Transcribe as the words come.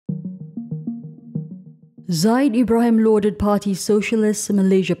Zaid Ibrahim lauded Parti Sosialis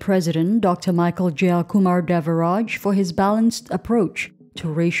Malaysia President Dr. Michael Jeyakumar Devaraj for his balanced approach to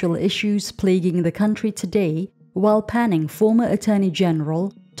racial issues plaguing the country today, while panning former Attorney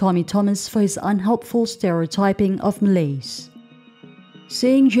General Tommy Thomas for his unhelpful stereotyping of Malays.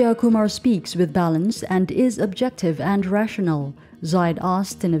 Saying Jeyakumar speaks with balance and is objective and rational, Zaid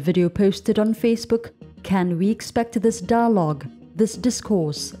asked in a video posted on Facebook, "Can we expect this dialogue, this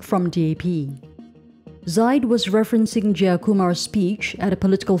discourse from DAP?" Zaid was referencing Jeyakumar's speech at a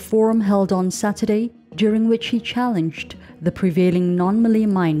political forum held on Saturday, during which he challenged the prevailing non-Malay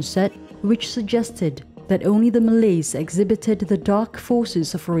mindset, which suggested that only the Malays exhibited the dark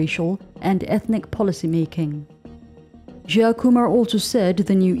forces of racial and ethnic policymaking. Jeyakumar also said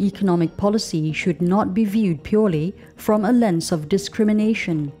the new economic policy should not be viewed purely from a lens of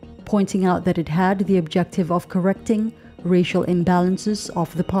discrimination, pointing out that it had the objective of correcting racial imbalances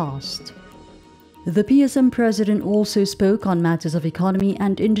of the past. The PSM president also spoke on matters of economy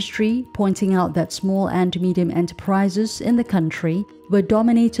and industry, pointing out that small and medium enterprises in the country were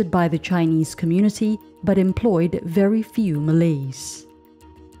dominated by the Chinese community but employed very few Malays.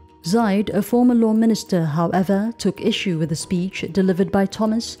 Zaid, a former law minister, however, took issue with the speech delivered by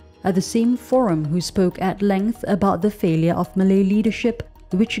Thomas at the same forum, who spoke at length about the failure of Malay leadership,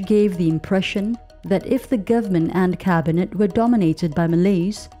 which gave the impression that if the government and cabinet were dominated by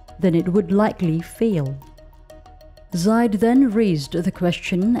Malays, then it would likely fail. Zaid then raised the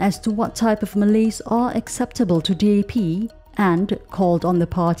question as to what type of Malays are acceptable to DAP and called on the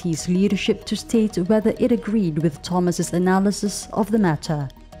party's leadership to state whether it agreed with Thomas's analysis of the matter.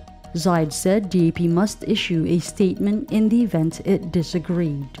 Zaid said DAP must issue a statement in the event it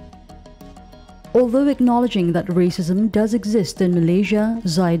disagreed. Although acknowledging that racism does exist in Malaysia,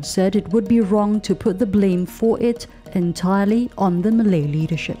 Zaid said it would be wrong to put the blame for it entirely on the Malay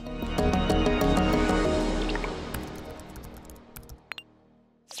leadership.